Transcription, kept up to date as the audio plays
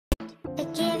to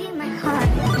give you my heart.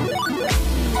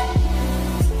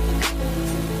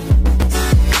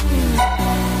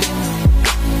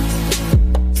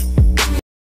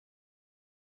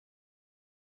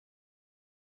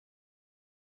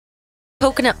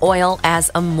 Coconut oil as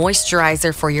a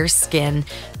moisturizer for your skin.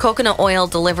 Coconut oil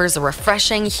delivers a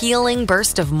refreshing, healing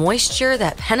burst of moisture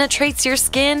that penetrates your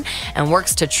skin and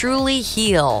works to truly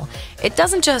heal. It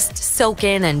doesn't just soak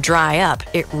in and dry up,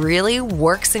 it really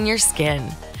works in your skin.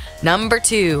 Number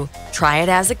 2, try it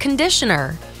as a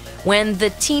conditioner. When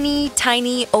the teeny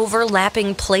tiny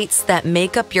overlapping plates that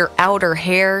make up your outer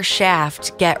hair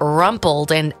shaft get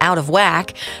rumpled and out of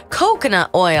whack,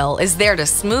 coconut oil is there to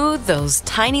smooth those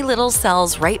tiny little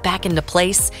cells right back into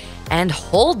place and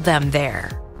hold them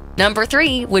there. Number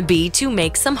 3 would be to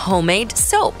make some homemade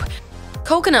soap.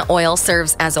 Coconut oil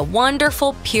serves as a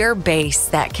wonderful pure base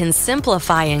that can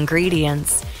simplify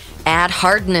ingredients, add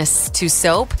hardness to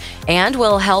soap, and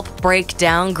will help break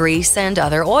down grease and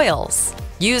other oils.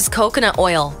 Use coconut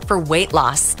oil for weight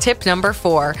loss. Tip number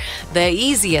 4. The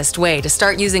easiest way to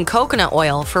start using coconut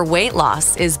oil for weight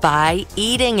loss is by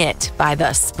eating it by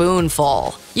the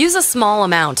spoonful. Use a small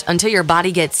amount until your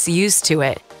body gets used to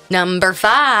it. Number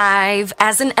 5,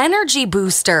 as an energy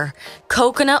booster.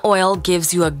 Coconut oil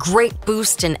gives you a great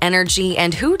boost in energy,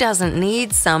 and who doesn't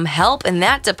need some help in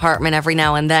that department every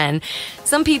now and then?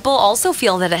 Some people also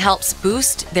feel that it helps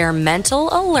boost their mental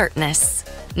alertness.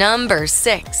 Number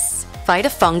 6. Fight a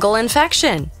fungal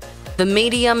infection. The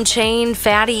medium-chain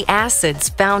fatty acids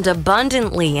found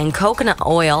abundantly in coconut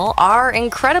oil are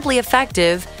incredibly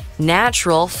effective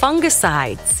natural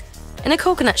fungicides. In a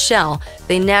coconut shell,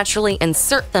 they naturally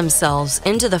insert themselves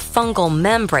into the fungal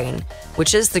membrane,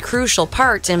 which is the crucial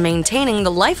part in maintaining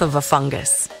the life of a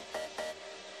fungus.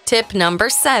 Tip number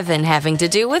 7, having to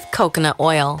do with coconut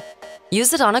oil.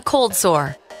 Use it on a cold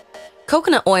sore.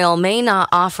 Coconut oil may not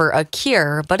offer a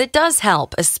cure, but it does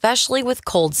help, especially with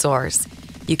cold sores.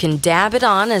 You can dab it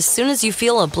on as soon as you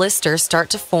feel a blister start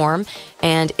to form,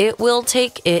 and it will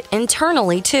take it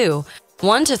internally too.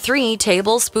 1 to 3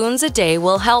 tablespoons a day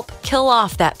will help kill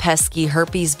off that pesky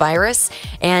herpes virus,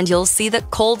 and you'll see the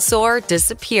cold sore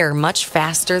disappear much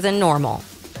faster than normal.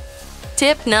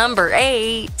 Tip number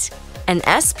 8. An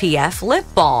SPF lip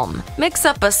balm. Mix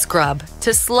up a scrub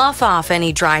to slough off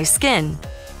any dry skin.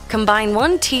 Combine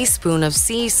 1 teaspoon of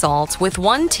sea salt with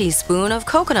 1 teaspoon of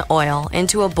coconut oil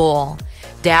into a bowl.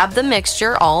 Dab the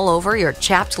mixture all over your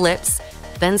chapped lips,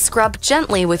 then scrub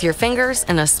gently with your fingers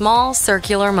in a small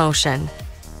circular motion.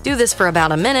 Do this for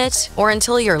about a minute or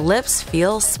until your lips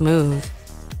feel smooth.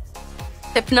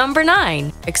 Tip number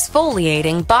 9.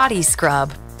 Exfoliating body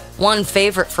scrub. One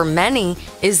favorite for many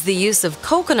is the use of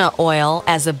coconut oil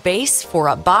as a base for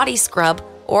a body scrub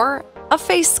or a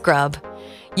face scrub.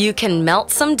 You can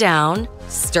melt some down,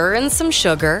 stir in some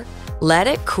sugar, let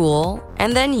it cool,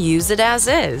 and then use it as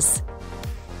is.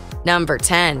 Number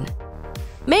 10.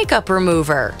 Makeup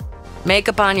remover.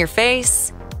 Makeup on your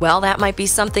face? Well, that might be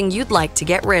something you'd like to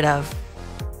get rid of.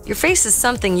 Your face is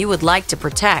something you would like to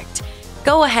protect.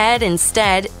 Go ahead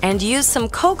instead and use some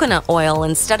coconut oil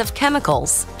instead of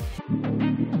chemicals.